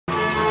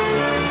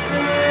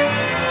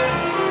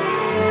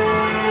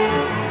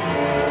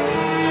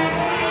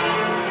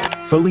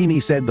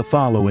Fellini said the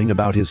following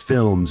about his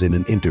films in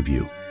an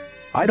interview.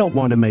 "I don't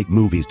want to make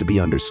movies to be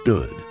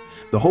understood.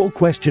 The whole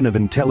question of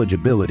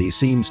intelligibility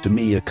seems to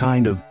me a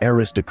kind of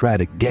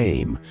aristocratic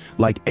game,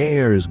 like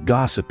heirs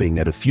gossiping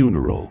at a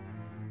funeral.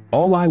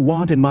 All I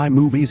want in my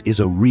movies is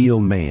a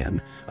real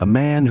man, a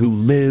man who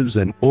lives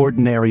an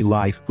ordinary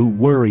life, who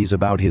worries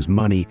about his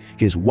money,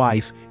 his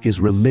wife,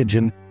 his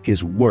religion,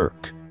 his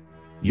work.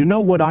 You know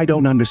what I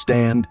don't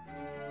understand?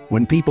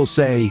 When people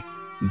say,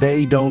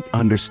 they don't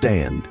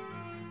understand.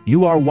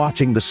 You are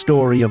watching the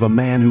story of a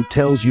man who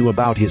tells you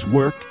about his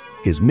work,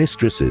 his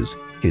mistresses,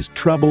 his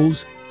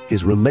troubles,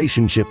 his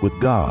relationship with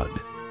God.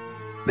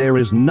 There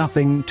is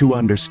nothing to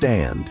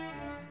understand.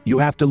 You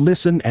have to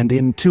listen and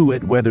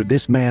intuit whether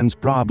this man's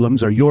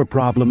problems are your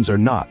problems or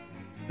not.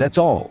 That's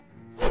all."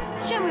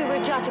 Shall we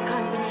reject a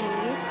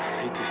companies?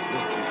 It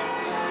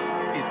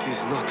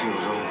is not in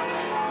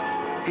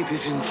Rome. It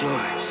is in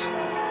Florence.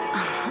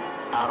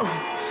 Oh.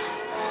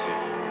 Si.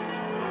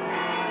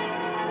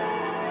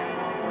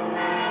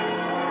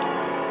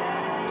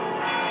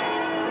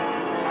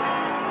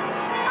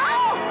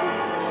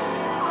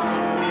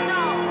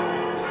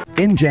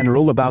 In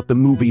general, about the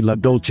movie La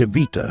Dolce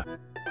Vita,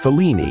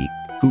 Fellini,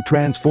 who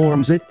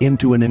transforms it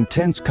into an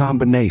intense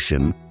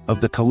combination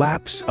of the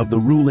collapse of the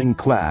ruling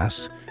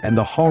class and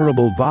the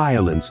horrible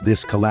violence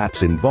this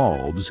collapse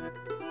involves,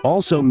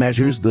 also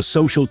measures the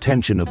social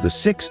tension of the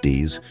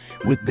 60s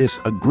with this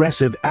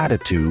aggressive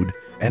attitude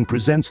and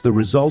presents the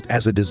result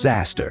as a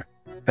disaster.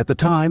 At the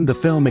time, the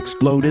film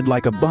exploded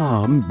like a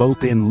bomb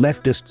both in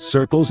leftist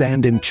circles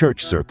and in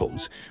church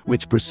circles,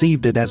 which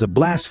perceived it as a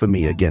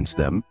blasphemy against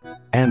them,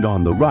 and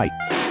on the right.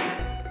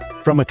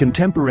 From a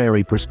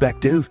contemporary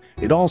perspective,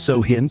 it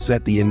also hints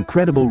at the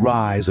incredible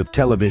rise of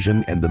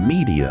television and the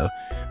media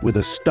with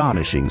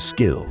astonishing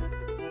skill.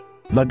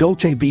 La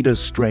Dolce Vita's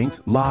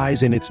strength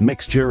lies in its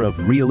mixture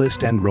of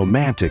realist and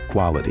romantic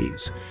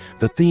qualities.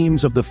 The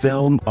themes of the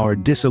film are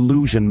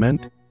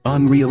disillusionment,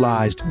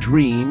 unrealized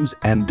dreams,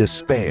 and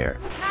despair.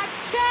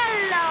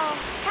 Marcello,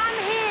 come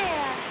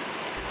here.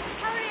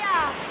 Hurry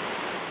up.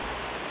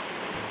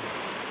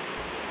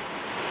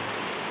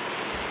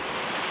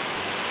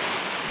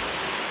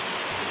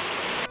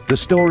 The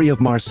story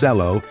of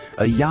Marcello,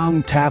 a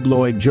young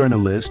tabloid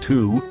journalist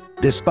who,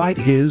 despite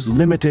his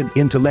limited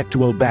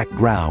intellectual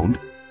background,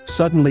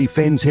 suddenly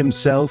finds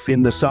himself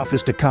in the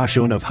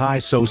sophistication of high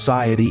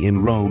society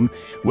in Rome,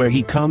 where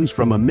he comes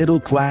from a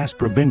middle-class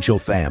provincial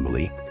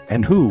family,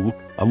 and who,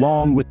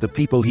 along with the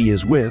people he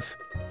is with,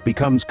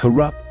 becomes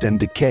corrupt and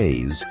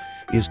decays,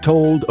 is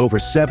told over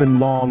 7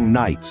 long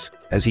nights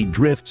as he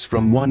drifts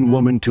from one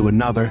woman to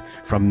another,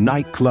 from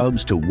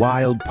nightclubs to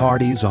wild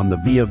parties on the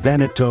Via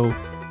Veneto,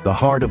 the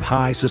heart of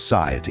high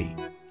society.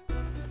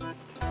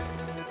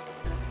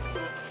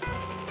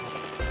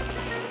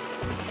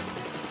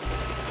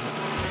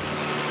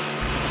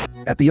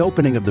 At the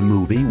opening of the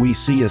movie, we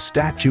see a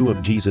statue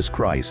of Jesus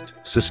Christ,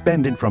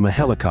 suspended from a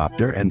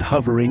helicopter and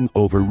hovering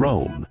over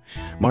Rome.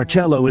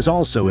 Marcello is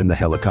also in the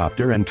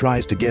helicopter and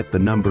tries to get the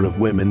number of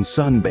women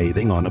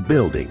sunbathing on a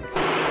building.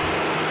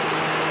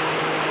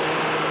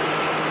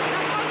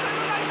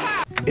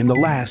 In the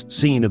last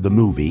scene of the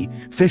movie,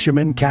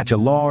 fishermen catch a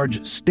large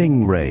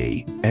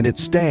stingray, and it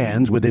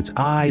stands with its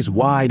eyes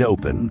wide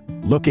open,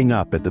 looking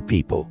up at the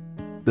people.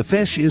 The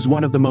fish is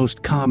one of the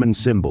most common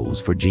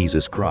symbols for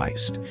Jesus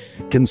Christ.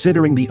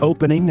 Considering the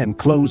opening and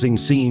closing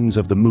scenes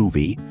of the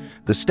movie,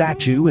 the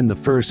statue in the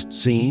first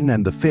scene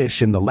and the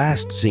fish in the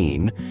last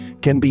scene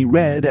can be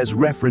read as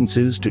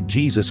references to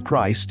Jesus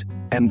Christ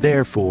and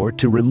therefore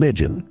to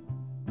religion.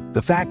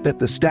 The fact that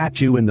the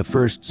statue in the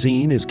first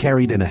scene is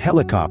carried in a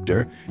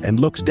helicopter and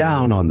looks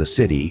down on the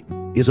city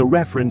is a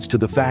reference to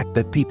the fact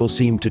that people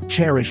seem to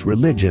cherish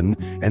religion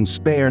and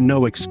spare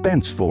no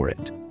expense for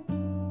it.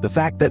 The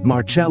fact that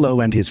Marcello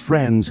and his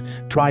friends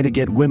try to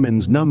get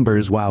women's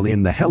numbers while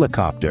in the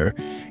helicopter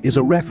is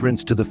a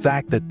reference to the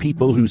fact that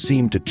people who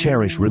seem to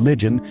cherish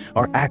religion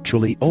are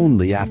actually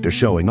only after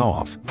showing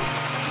off.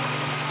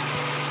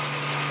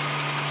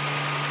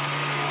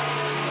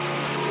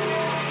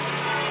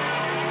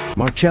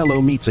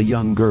 Marcello meets a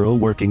young girl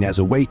working as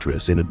a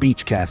waitress in a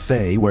beach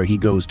cafe where he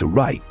goes to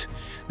write.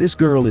 This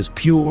girl is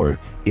pure,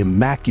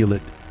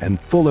 immaculate, and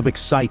full of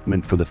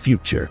excitement for the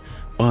future,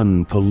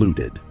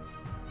 unpolluted.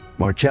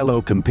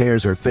 Marcello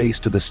compares her face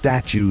to the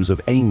statues of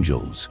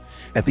angels.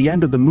 At the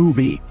end of the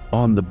movie,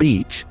 on the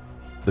beach,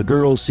 the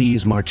girl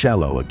sees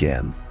Marcello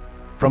again.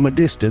 From a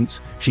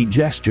distance, she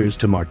gestures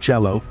to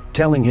Marcello,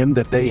 telling him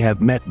that they have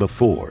met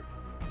before.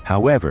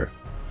 However,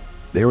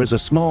 there is a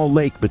small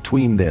lake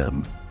between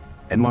them,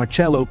 and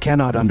Marcello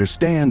cannot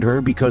understand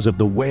her because of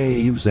the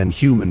waves and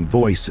human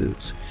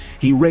voices.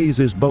 He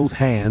raises both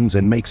hands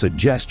and makes a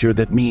gesture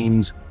that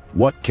means,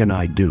 "What can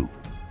I do?"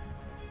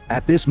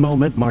 At this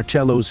moment,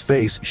 Marcello's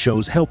face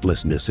shows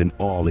helplessness in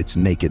all its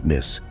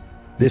nakedness.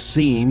 This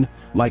scene,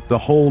 like the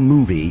whole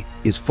movie,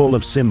 is full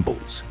of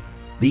symbols.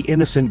 The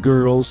innocent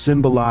girl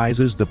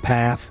symbolizes the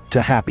path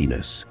to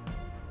happiness.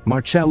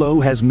 Marcello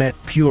has met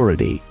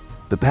purity,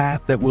 the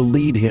path that will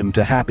lead him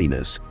to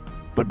happiness.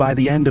 but by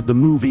the end of the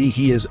movie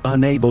he is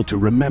unable to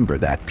remember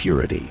that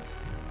purity.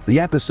 The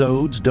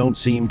episodes don't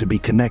seem to be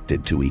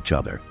connected to each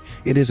other.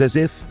 It is as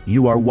if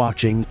you are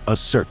watching a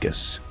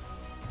circus.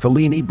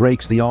 Fellini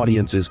breaks the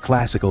audience's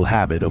classical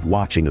habit of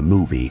watching a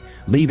movie,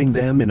 leaving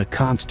them in a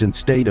constant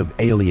state of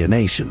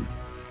alienation.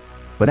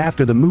 But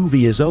after the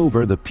movie is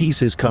over, the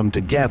pieces come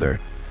together,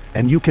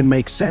 and you can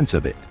make sense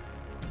of it.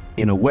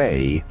 In a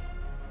way,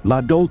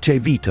 La Dolce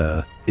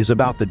Vita is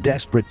about the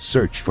desperate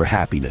search for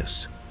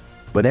happiness.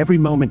 But every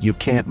moment you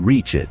can't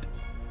reach it,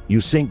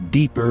 you sink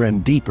deeper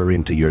and deeper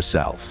into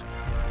yourself.